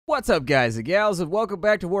What's up, guys and gals, and welcome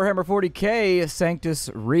back to Warhammer 40K Sanctus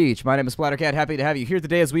Reach. My name is Splattercat. Happy to have you here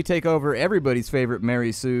today as we take over everybody's favorite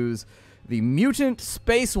Mary Sue's, the Mutant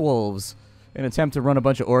Space Wolves, in an attempt to run a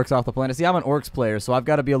bunch of orcs off the planet. See, I'm an orcs player, so I've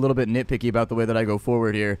got to be a little bit nitpicky about the way that I go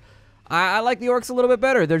forward here. I like the orcs a little bit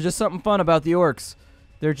better. There's just something fun about the orcs.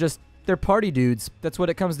 They're party dudes. That's what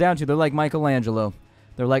it comes down to. They're like Michelangelo.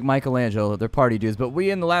 They're party dudes. But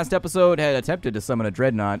we, in the last episode, had attempted to summon a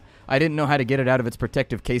dreadnought. I didn't know how to get it out of its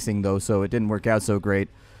protective casing, though, so it didn't work out so great.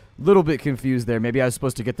 Little bit confused there. Maybe I was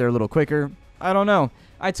supposed to get there a little quicker. I don't know.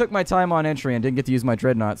 I took my time on entry and didn't get to use my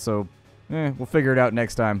dreadnought, so we'll figure it out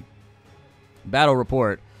next time. Battle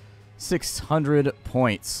report. 600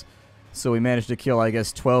 points. So we managed to kill, I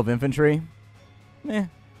guess, 12 infantry.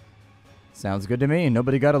 Sounds good to me.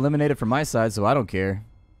 Nobody got eliminated from my side, so I don't care.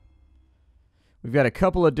 We've got a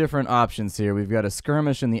couple of different options here. We've got a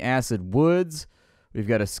skirmish in the Acid Woods. We've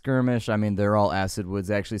got a skirmish. I mean, they're all Acid Woods,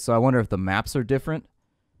 actually, so I wonder if the maps are different.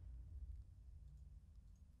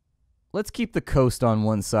 Let's keep the coast on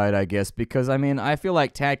one side, I guess, because, I mean, I feel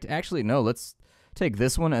like Actually, no, let's take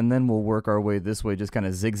this one, and then we'll work our way this way, just kind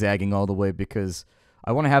of zigzagging all the way, because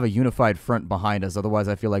I want to have a unified front behind us. Otherwise,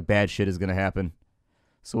 I feel like bad shit is going to happen.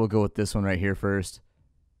 So we'll go with this one right here first.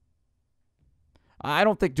 I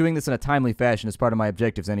don't think doing this in a timely fashion is part of my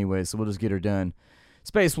objectives anyway, so we'll just get her done.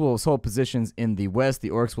 Space Wolves hold positions in the west.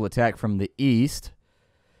 The orcs will attack from the east.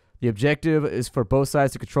 The objective is for both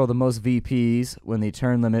sides to control the most VPs when the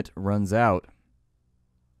turn limit runs out.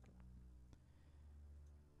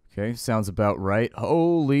 Okay, sounds about right.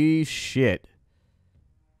 Holy shit.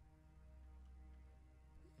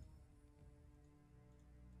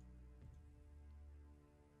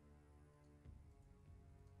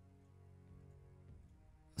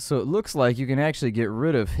 So it looks like you can actually get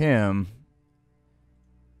rid of him.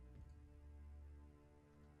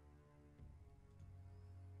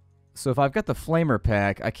 So if I've got the Flamer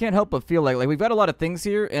pack, I can't help but feel like we've got a lot of things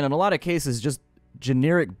here, and in a lot of cases, just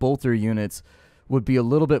generic bolter units would be a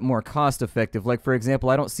little bit more cost-effective. Like, for example,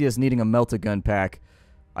 I don't see us needing a melt-a-gun pack.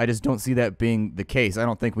 I just don't see that being the case. I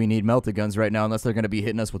don't think we need melt-a-guns right now unless they're going to be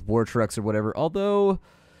hitting us with war trucks or whatever. Although,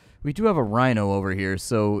 we do have a Rhino over here,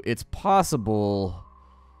 so it's possible.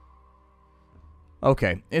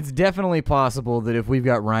 Okay, it's definitely possible that if we've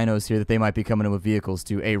got rhinos here that they might be coming in with vehicles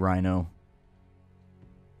to a rhino.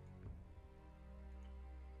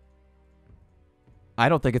 I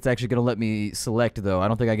don't think it's actually going to let me select, though. I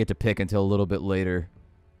don't think I get to pick until a little bit later.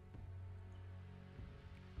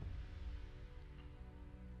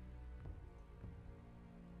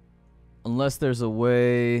 Unless there's a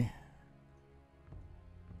way...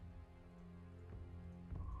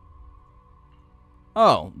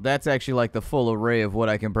 Oh, that's actually like the full array of what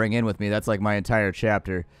I can bring in with me. That's like my entire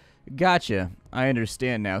chapter. Gotcha. I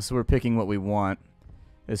understand now. So we're picking what we want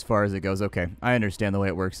as far as it goes. Okay, I understand the way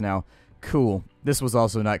it works now. Cool. This was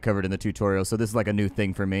also not covered in the tutorial, so this is like a new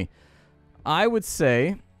thing for me. I would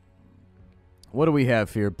say, what do we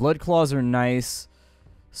have here? Blood Claws are nice.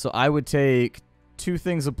 So I would take 2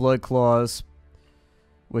 things of Blood Claws,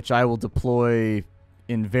 which I will deploy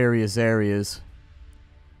in various areas.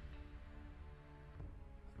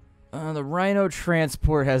 The Rhino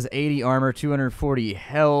Transport has 80 armor, 240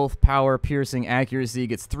 health, power, piercing, accuracy.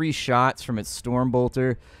 Gets 3 shots from its Storm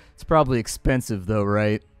Bolter. It's probably expensive, though,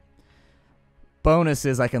 right? Bonus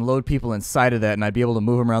is I can load people inside of that, and I'd be able to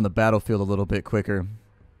move them around the battlefield a little bit quicker.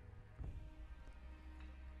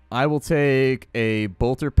 I will take a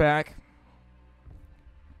Bolter Pack.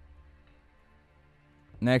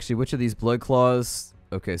 And actually, which of these Blood Claws?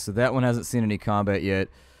 Okay, so that one hasn't seen any combat yet.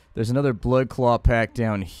 There's another Blood Claw pack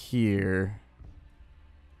down here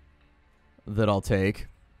that I'll take.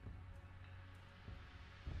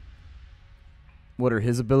 What are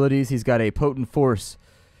his abilities? He's got a Potent Force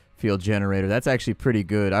Field Generator. That's actually pretty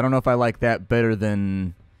good. I don't know if I like that better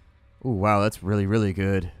than... Ooh, wow, that's really, really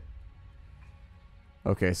good.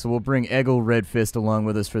 Okay, so we'll bring Eggle Red Fist along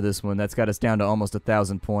with us for this one. That's got us down to almost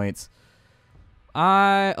 1,000 points.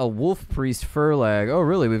 A Wolf Priest Furlag. Oh,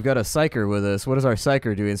 really? We've got a Psyker with us. What does our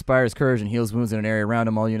Psyker do? He inspires courage and heals wounds in an area around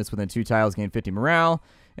him. All units within 2 tiles gain 50 morale,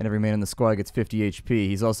 and every man in the squad gets 50 HP.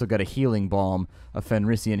 He's also got a Healing Balm, a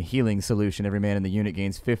Fenrisian healing solution. Every man in the unit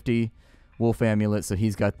gains 50. Wolf Amulet, so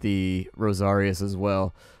he's got the Rosarius as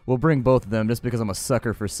well. We'll bring both of them just because I'm a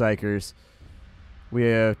sucker for Psykers. We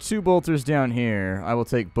have 2 Bolters down here. I will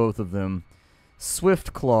take both of them.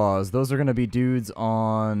 Swift Claws. Those are going to be dudes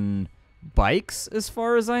on... bikes, as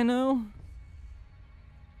far as I know.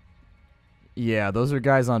 Yeah, those are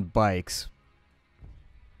guys on bikes.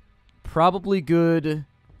 Probably good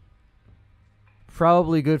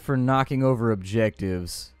for knocking over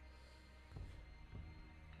objectives.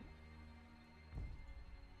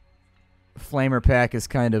 Flamer pack is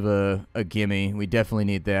kind of a gimme. We definitely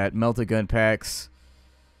need that. Melt-A-Gun packs.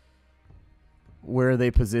 Where are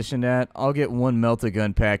they positioned at? I'll get one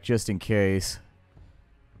Melt-A-Gun pack just in case.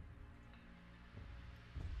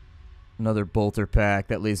 Another Bolter pack.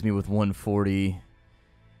 That leaves me with 140.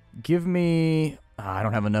 Give me... I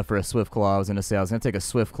don't have enough for a Swift Claw. I was going to take a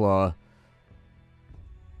Swift Claw.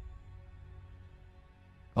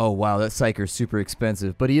 Oh, wow, that Psyker's super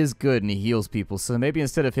expensive. But he is good, and he heals people. So maybe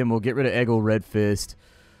instead of him, we'll get rid of Eggle Red Fist.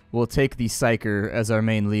 We'll take the Psyker as our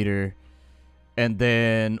main leader. And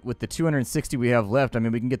then with the 260 we have left, I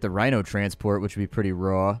mean, we can get the Rhino Transport, which would be pretty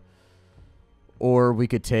raw. Or we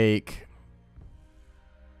could take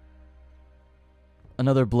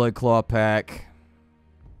another Blood Claw pack.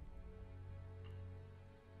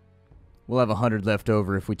 We'll have 100 left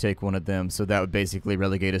over if we take one of them. So that would basically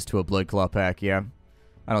relegate us to a Blood Claw pack, yeah.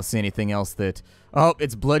 I don't see anything else that... Oh,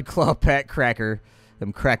 it's Blood Claw pack cracker.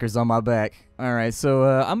 Them crackers on my back. All right, so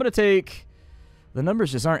I'm going to take... The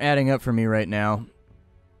numbers just aren't adding up for me right now.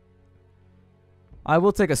 I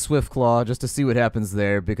will take a Swift Claw just to see what happens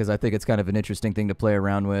there, because I think it's kind of an interesting thing to play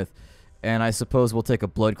around with. And I suppose we'll take a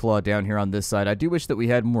Blood Claw down here on this side. I do wish that we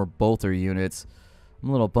had more Bolter units. I'm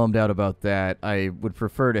a little bummed out about that. I would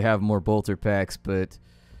prefer to have more Bolter packs, but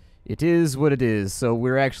it is what it is. So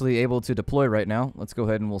we're actually able to deploy right now. Let's go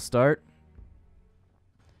ahead and we'll start.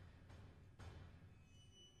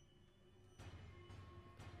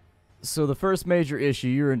 So the first major issue,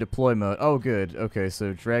 you're in deploy mode. Oh, good. Okay,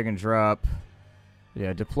 so drag and drop.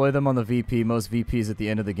 Yeah, deploy them on the VP. Most VPs at the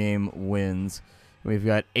end of the game wins. We've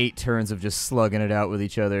got 8 turns of just slugging it out with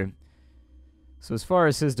each other. So as far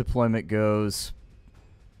as his deployment goes,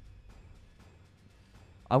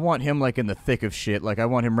 I want him like in the thick of shit. Like I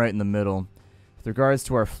want him right in the middle. With regards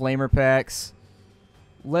to our Flamer packs,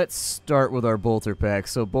 let's start with our Bolter pack.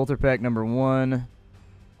 So Bolter pack number 1,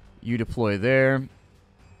 you deploy there.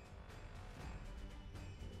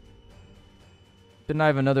 Didn't I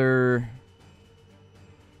have another...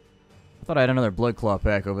 I thought I had another Blood Claw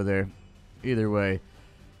pack over there. Either way,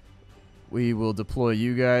 we will deploy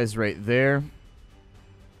you guys right there.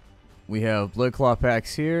 We have Blood Claw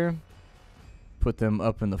packs here. Put them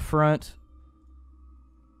up in the front.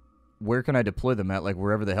 Where can I deploy them at? Like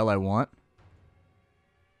wherever the hell I want?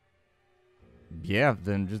 Yeah,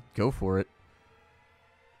 then just go for it.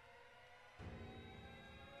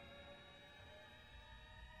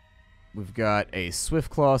 We've got a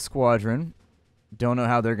Swiftclaw Squadron. Don't know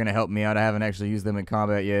how they're going to help me out. I haven't actually used them in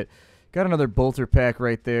combat yet. Got another Bolter pack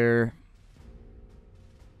right there.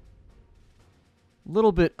 A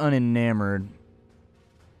little bit unenamored.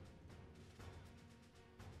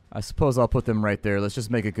 I suppose I'll put them right there. Let's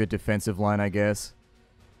just make a good defensive line, I guess,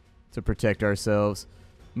 to protect ourselves.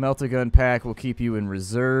 Melt-A-Gun pack will keep you in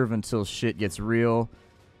reserve until shit gets real.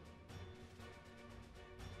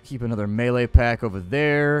 Keep another melee pack over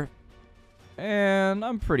there. And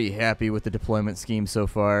I'm pretty happy with the deployment scheme so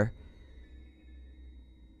far.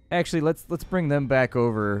 Actually, let's bring them back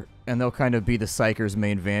over, and they'll kind of be the Psyker's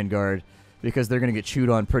main vanguard, because they're going to get chewed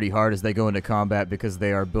on pretty hard as they go into combat because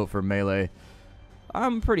they are built for melee.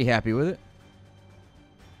 I'm pretty happy with it.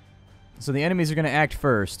 So the enemies are going to act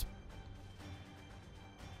first.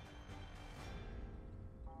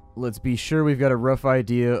 Let's be sure we've got a rough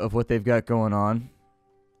idea of what they've got going on.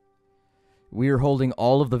 We are holding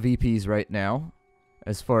all of the VPs right now,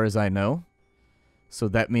 as far as I know. So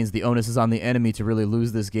that means the onus is on the enemy to really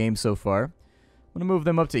lose this game so far. I'm going to move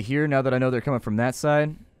them up to here now that I know they're coming from that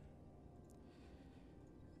side.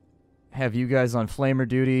 Have you guys on Flamer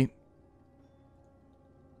duty.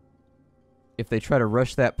 If they try to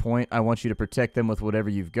rush that point, I want you to protect them with whatever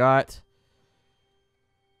you've got.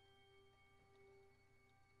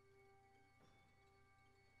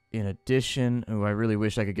 In addition, oh, I really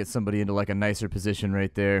wish I could get somebody into like a nicer position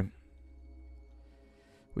right there.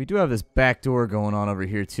 We do have this back door going on over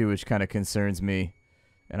here too, which kind of concerns me.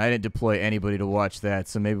 And I didn't deploy anybody to watch that,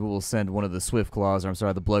 so maybe we'll send one of the Swift Claws, or I'm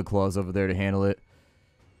sorry, the Blood Claws over there to handle it.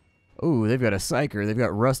 Oh, they've got a Psyker. They've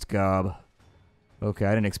got Rust Gob. Okay,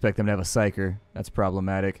 I didn't expect them to have a Psyker. That's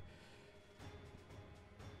problematic.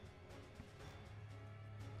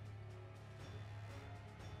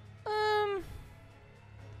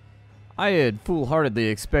 I had foolhardily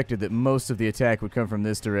expected that most of the attack would come from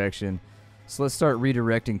this direction. So let's start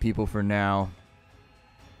redirecting people for now.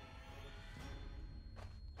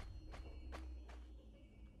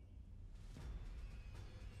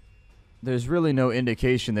 There's really no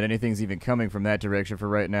indication that anything's even coming from that direction for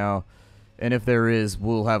right now. And if there is,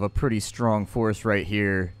 we'll have a pretty strong force right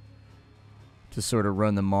here to sort of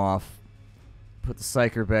run them off. Put the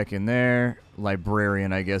Psyker back in there.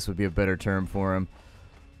 Librarian, I guess, would be a better term for him.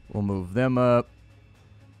 We'll move them up.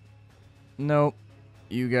 Nope.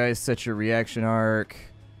 You guys set your reaction arc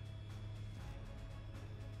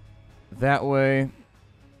that way.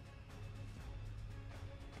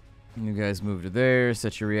 You guys move to there.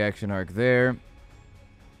 Set your reaction arc there.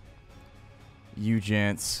 You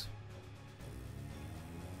gents.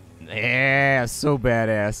 Yeah, so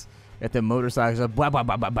badass. At the motorcycles. Blah, blah,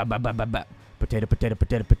 blah, blah, blah, blah, blah, blah. Potato, potato,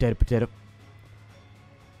 potato, potato, potato.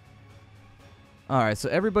 Alright, so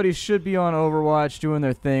everybody should be on Overwatch doing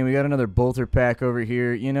their thing. We got another bolter pack over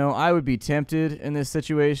here. You know, I would be tempted in this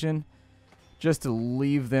situation just to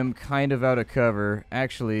leave them kind of out of cover.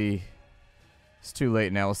 Actually, it's too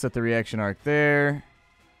late now. We'll set the reaction arc there.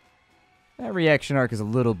 That reaction arc is a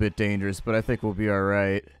little bit dangerous, but I think we'll be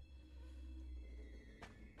alright.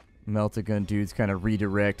 Melt-A-Gun dudes kind of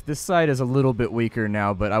redirect. This side is a little bit weaker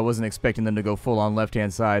now, but I wasn't expecting them to go full on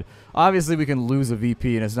left-hand side. Obviously, we can lose a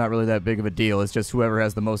VP, and it's not really that big of a deal. It's just whoever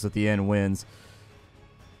has the most at the end wins.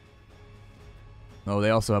 Oh,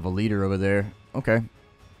 they also have a leader over there. Okay.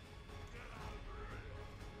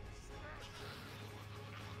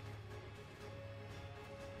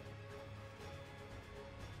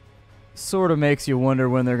 Sort of makes you wonder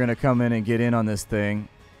when they're going to come in and get in on this thing.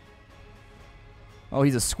 Oh,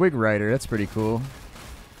 he's a squig rider. That's pretty cool.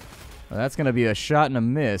 Well, that's going to be a shot and a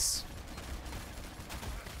miss.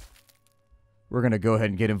 We're going to go ahead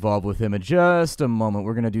and get involved with him in just a moment.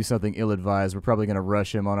 We're going to do something ill-advised. We're probably going to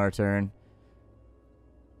rush him on our turn.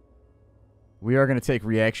 We are going to take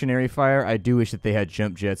reactionary fire. I do wish that they had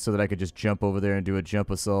jump jets so that I could just jump over there and do a jump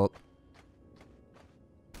assault.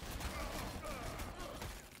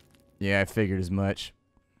 Yeah, I figured as much.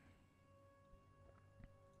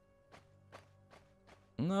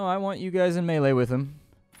 No, I want you guys in melee with him.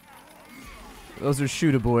 Those are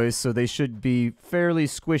shooter boys, so they should be fairly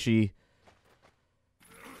squishy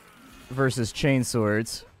versus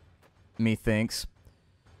chainswords, methinks.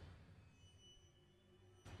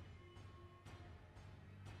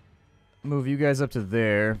 Move you guys up to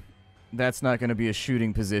there. That's not going to be a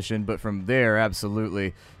shooting position, but from there,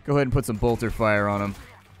 absolutely. Go ahead and put some bolter fire on them.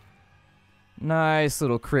 Nice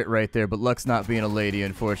little crit right there, but luck's not being a lady,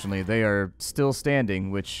 unfortunately. They are still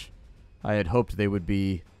standing, which I had hoped they would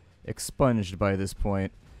be expunged by this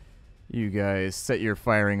point. You guys set your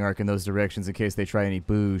firing arc in those directions in case they try any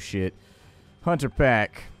boo shit. Hunter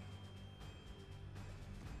pack.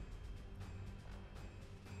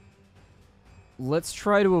 Let's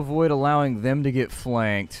try to avoid allowing them to get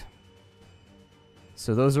flanked.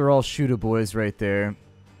 So those are all shooter boys right there.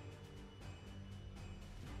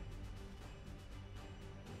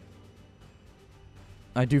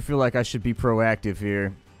 I do feel like I should be proactive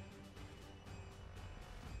here.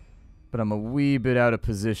 But I'm a wee bit out of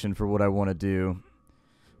position for what I want to do.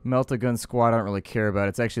 Melt-A-Gun squad I don't really care about.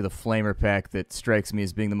 It's actually the flamer pack that strikes me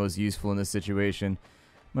as being the most useful in this situation.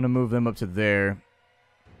 I'm going to move them up to there.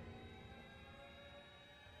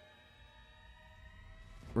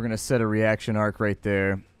 We're going to set a reaction arc right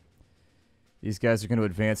there. These guys are going to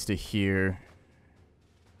advance to here.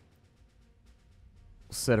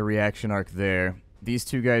 Set a reaction arc there. These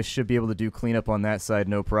two guys should be able to do cleanup on that side,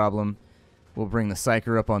 no problem. We'll bring the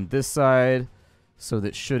Psyker up on this side, so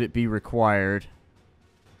that should it be required,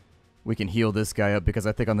 we can heal this guy up, because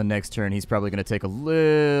I think on the next turn he's probably going to take a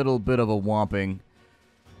little bit of a whomping.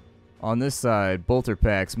 On this side, bolter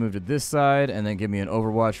packs, move to this side, and then give me an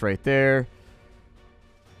overwatch right there.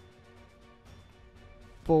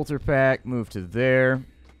 Bolter pack, move to there.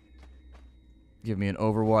 Give me an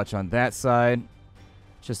overwatch on that side.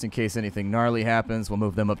 Just in case anything gnarly happens, we'll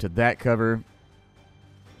move them up to that cover.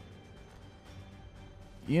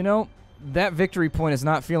 You know, that victory point is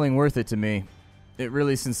not feeling worth it to me. It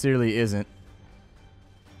really sincerely isn't.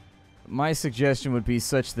 My suggestion would be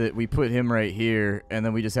such that we put him right here, and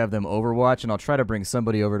then we just have them overwatch, and I'll try to bring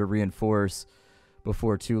somebody over to reinforce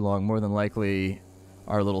before too long. More than likely,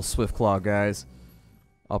 our little Swiftclaw guys.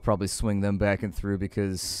 I'll probably swing them back and through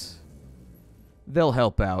because they'll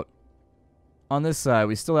help out. On this side,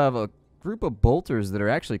 we still have a group of bolters that are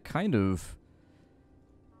actually kind of...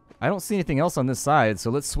 I don't see anything else on this side, so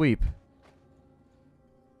let's sweep.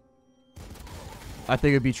 I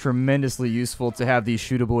think it would be tremendously useful to have these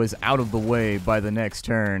shooter boys out of the way by the next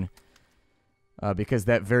turn. Because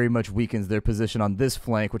that very much weakens their position on this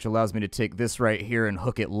flank, which allows me to take this right here and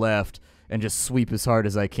hook it left and just sweep as hard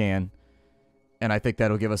as I can. And I think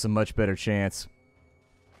that'll give us a much better chance.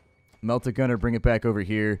 Melt-A-Gunner, bring it back over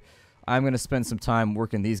here. I'm going to spend some time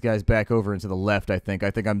working these guys back over into the left, I think. I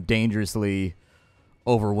think I'm dangerously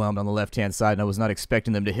overwhelmed on the left-hand side, and I was not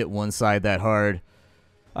expecting them to hit one side that hard.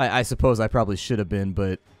 I suppose I probably should have been,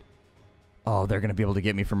 but Oh, they're going to be able to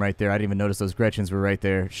get me from right there. I didn't even notice those Gretchens were right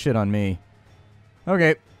there. Shit on me.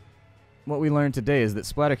 Okay. What we learned today is that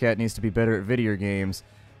Splattercat needs to be better at video games.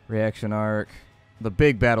 Reaction arc. The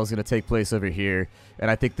big battle's going to take place over here. And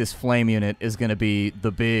I think this flame unit is going to be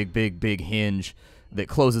the big hinge that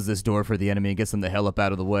closes this door for the enemy and gets them the hell up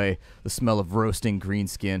out of the way. The smell of roasting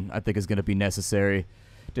greenskin, I think, is going to be necessary.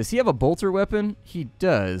 Does he have a bolter weapon? He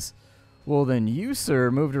does. Well, then you, sir,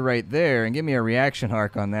 move to right there and give me a reaction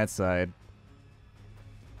arc on that side.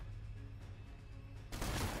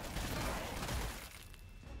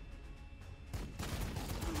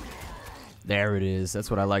 There it is. That's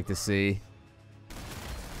what I like to see.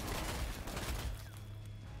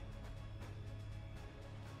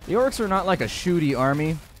 The orcs are not like a shooty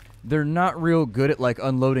army. They're not real good at, like,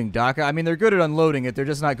 unloading Daka. I mean, they're good at unloading it. They're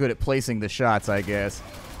just not good at placing the shots, I guess.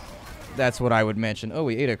 That's what I would mention. Oh,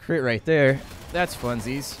 we ate a crit right there. That's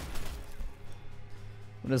funsies.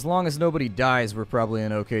 But as long as nobody dies, we're probably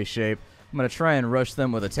in okay shape. I'm going to try and rush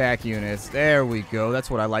them with attack units. There we go. That's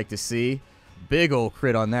what I like to see. Big ol'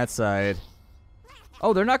 crit on that side.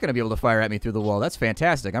 Oh, they're not going to be able to fire at me through the wall. That's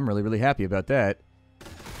fantastic. I'm really happy about that.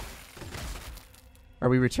 Are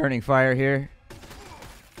we returning fire here?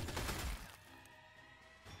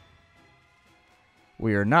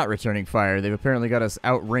 We are not returning fire. They've apparently got us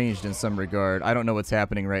outranged in some regard. I don't know what's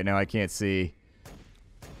happening right now. I can't see.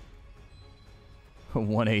 1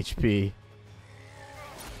 HP.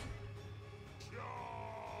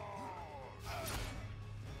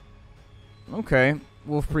 Okay.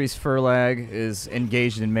 Wolf Priest Furlag is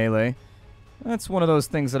engaged in melee. That's one of those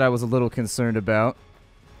things that I was a little concerned about.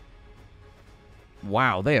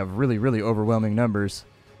 Wow, they have really overwhelming numbers.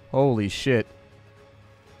 Holy shit.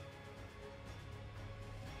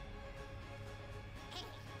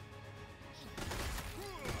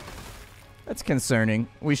 That's concerning.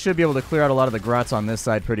 We should be able to clear out a lot of the grots on this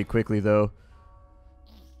side pretty quickly, though.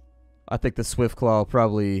 I think the Swiftclaw will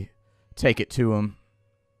probably take it to him.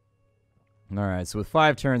 Alright, so with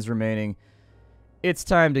 5 turns remaining, it's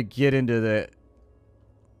time to get into the...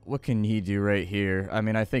 What can he do right here? I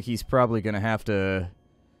mean, I think he's probably going to have to...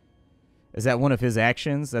 Is that one of his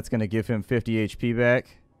actions? That's going to give him 50 HP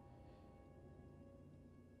back.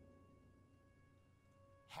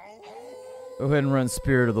 Go ahead and run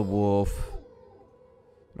Spirit of the Wolf.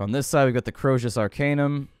 On this side, we've got the Crocius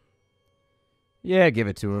Arcanum. Yeah, give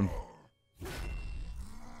it to him.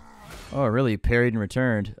 Oh, really? Parried and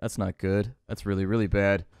returned. That's not good. That's really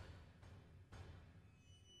bad.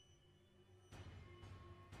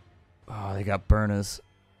 Oh, they got Burnas.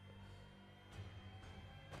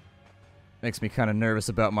 Makes me kind of nervous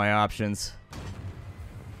about my options.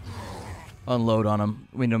 Unload on them.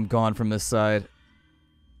 We need them gone from this side.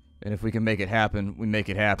 And if we can make it happen, we make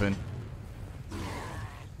it happen.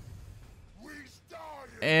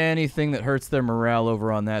 Anything that hurts their morale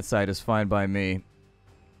over on that side is fine by me.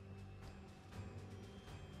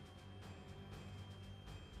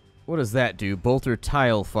 What does that do? Bolter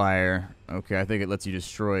Tile Fire. Okay, I think it lets you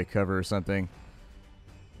destroy cover or something.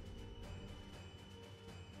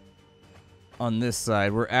 On this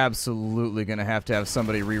side, we're absolutely going to have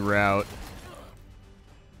somebody reroute.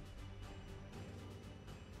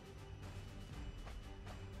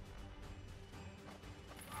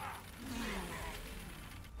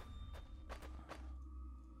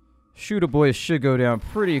 Shooter boys should go down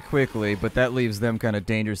pretty quickly, but that leaves them kind of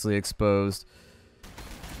dangerously exposed.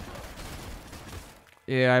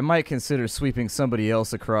 Yeah, I might consider sweeping somebody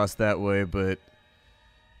else across that way, but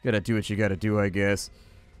gotta do what you gotta do, I guess.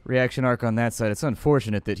 Reaction arc on that side. It's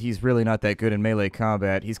unfortunate that he's really not that good in melee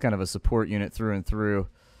combat. He's kind of a support unit through and through.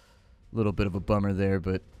 A little bit of a bummer there,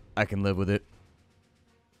 but I can live with it.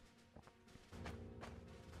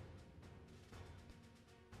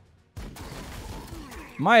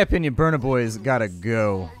 My opinion, Burna Boy's gotta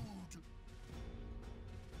go.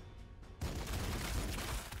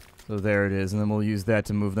 So there it is, and then we'll use that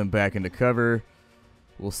to move them back into cover.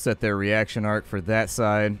 We'll set their reaction arc for that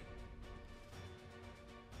side.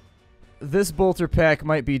 This bolter pack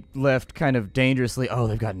might be left kind of dangerously... Oh,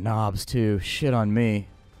 they've got knobs too. Shit on me.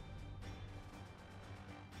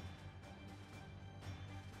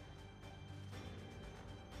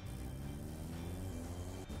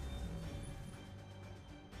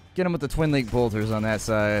 Get them with the Twin Link bolters on that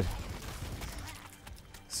side.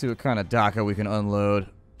 See what kind of Daka we can unload.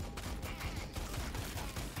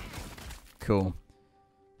 Cool.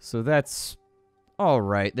 So that's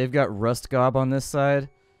alright. They've got Rust Gob on this side.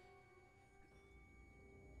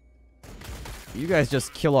 You guys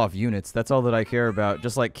just kill off units. That's all that I care about.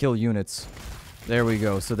 Just like kill units. There we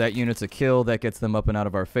go. So that unit's a kill. That gets them up and out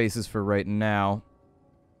of our faces for right now.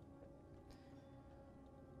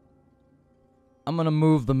 I'm going to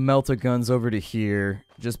move the melta guns over to here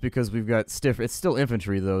just because we've got stiff. It's still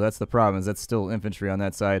infantry, though. That's the problem, is that's still infantry on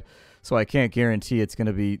that side. So I can't guarantee it's going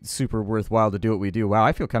to be super worthwhile to do what we do. Wow,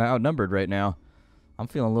 I feel kind of outnumbered right now. I'm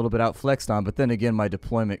feeling a little bit outflexed on, but then again, my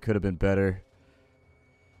deployment could have been better.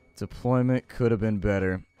 Deployment could have been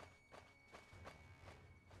better.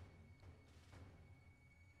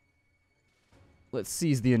 Let's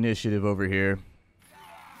seize the initiative over here.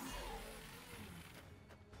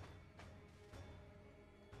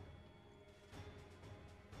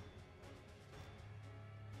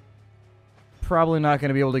 Probably not going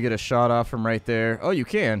to be able to get a shot off from right there. Oh, you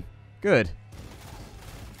can. Good.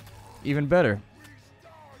 Even better.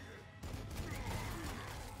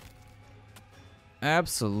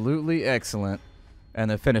 Absolutely excellent. And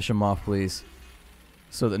then finish him off, please.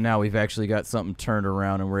 So that now we've actually got something turned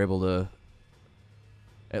around and we're able to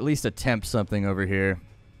at least attempt something over here.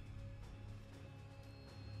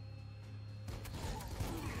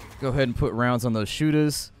 Go ahead and put rounds on those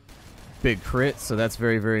shooters. Big crit, so that's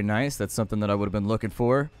very, very nice. That's something that I would have been looking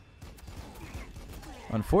for.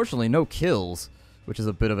 Unfortunately, no kills, which is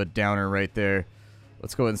a bit of a downer right there.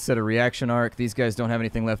 Let's go ahead and set a reaction arc. These guys don't have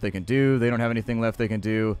anything left they can do. They don't have anything left they can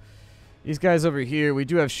do. These guys over here, we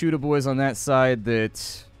do have shooter boys on that side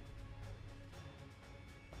that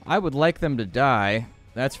I would like them to die.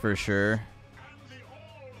 That's for sure.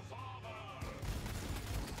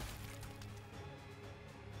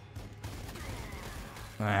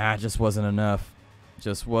 Just wasn't enough.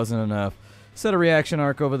 Just wasn't enough. Set a reaction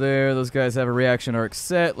arc over there. Those guys have a reaction arc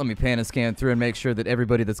set. Let me pan and scan through and make sure that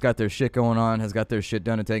everybody that's got their shit going on has got their shit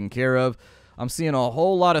done and taken care of. I'm seeing a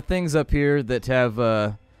whole lot of things up here that have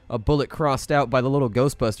a bullet crossed out by the little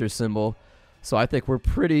Ghostbusters symbol. So I think we're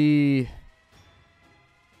pretty...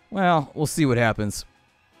 Well, we'll see what happens.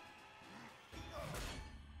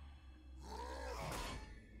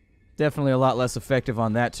 Definitely a lot less effective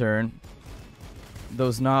on that turn.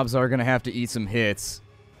 Those knobs are going to have to eat some hits.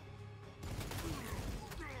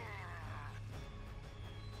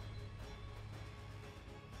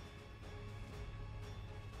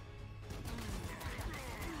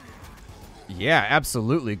 Yeah,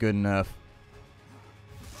 absolutely good enough.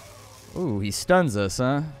 Ooh, he stuns us,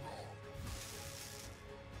 huh?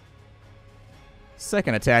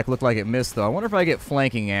 Second attack looked like it missed, though. I wonder if I get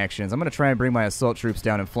flanking actions. I'm going to try and bring my assault troops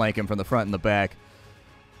down and flank him from the front and the back.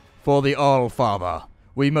 For the All-Father,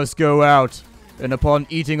 we must go out, and upon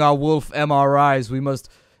eating our wolf MRIs, we must...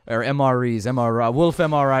 Or MREs, MRI. Wolf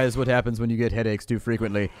MRI is what happens when you get headaches too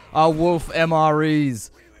frequently. Our wolf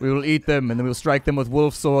MREs, we will eat them, and then we'll strike them with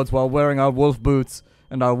wolf swords while wearing our wolf boots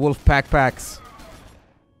and our wolf packpacks.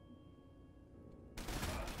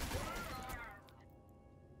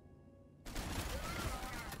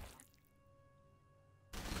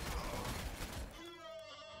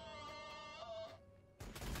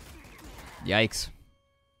 Yikes.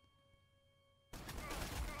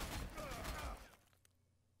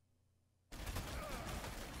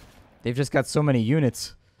 They've just got so many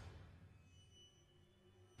units.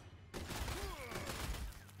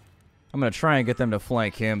 I'm going to try and get them to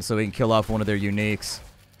flank him so we can kill off one of their uniques.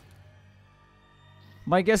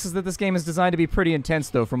 My guess is that this game is designed to be pretty intense,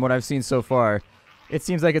 though, from what I've seen so far. It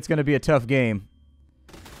seems like it's going to be a tough game.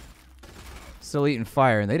 Still eating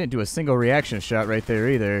fire, and they didn't do a single reaction shot right there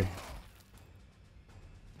either.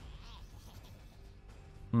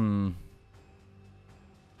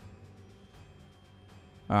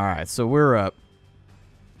 Alright, so we're up.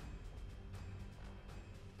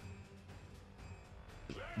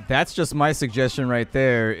 That's just my suggestion right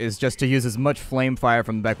there, is just to use as much flame fire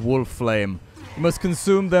from the back. Wolf flame. You must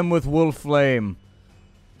consume them with wolf flame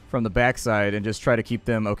from the backside and just try to keep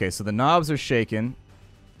them... Okay, so the knobs are shaken.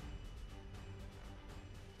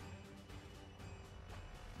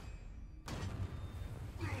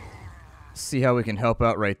 See how we can help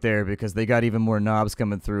out right there, because they got even more knobs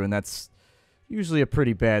coming through, and that's usually a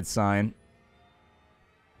pretty bad sign.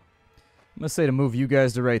 I'm going to say to move you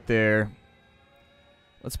guys to right there.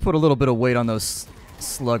 Let's put a little bit of weight on those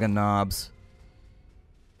slugging knobs.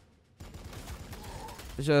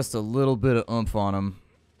 Just a little bit of oomph on them.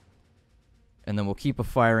 And then we'll keep a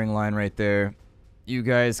firing line right there. You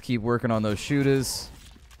guys keep working on those shooters.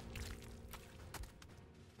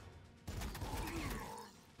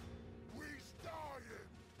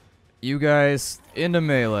 You guys, into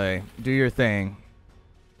melee. Do your thing.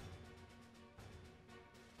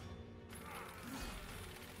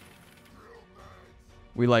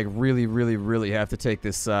 We, like, really, really, really have to take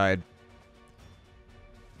this side.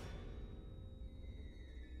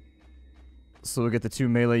 So we'll get the 2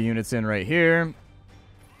 melee units in right here.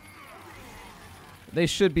 they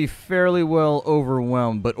should be fairly well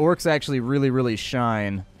overwhelmed, but orcs actually really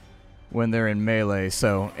shine when they're in melee,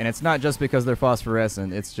 so, and it's not just because they're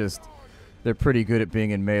phosphorescent, it's just they're pretty good at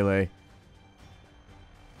being in melee.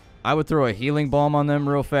 I would throw a healing balm on them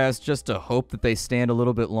real fast just to hope that they stand a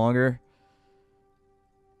little bit longer.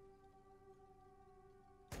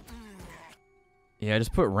 Yeah,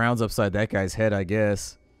 just put rounds upside that guy's head, I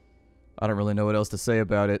guess. I don't really know what else to say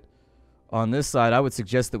about it. On this side, I would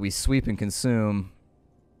suggest that we sweep and consume.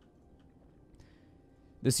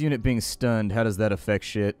 This unit being stunned, how does that affect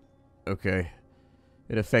shit? Okay.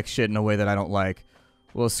 It affects shit in a way that I don't like.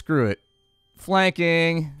 Well, screw it.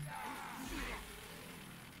 Flanking!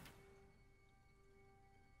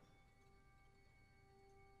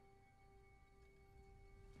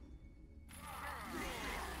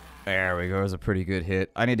 There we go. It was a pretty good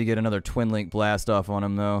hit. I need to get another Twin Link blast off on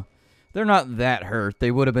him, though. They're not that hurt.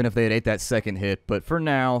 They would have been if they had ate that second hit. But for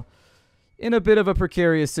now, in a bit of a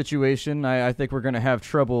precarious situation, I think we're going to have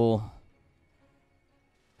trouble.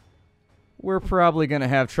 We're probably going to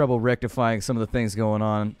have trouble rectifying some of the things going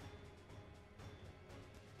on.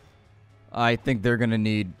 I think they're going to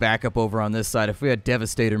need backup over on this side. If we had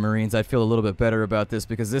Devastator Marines, I'd feel a little bit better about this,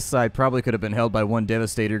 because this side probably could have been held by one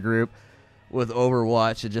Devastator group with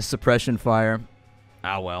Overwatch and just suppression fire.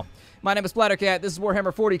 Ah, well. My name is Splattercat. This is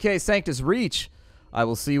Warhammer 40K Sanctus Reach. I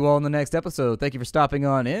will see you all in the next episode. Thank you for stopping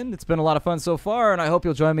on in. It's been a lot of fun so far, and I hope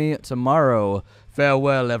you'll join me tomorrow.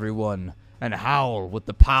 Farewell, everyone, and howl with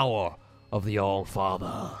the power of the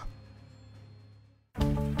All-Father.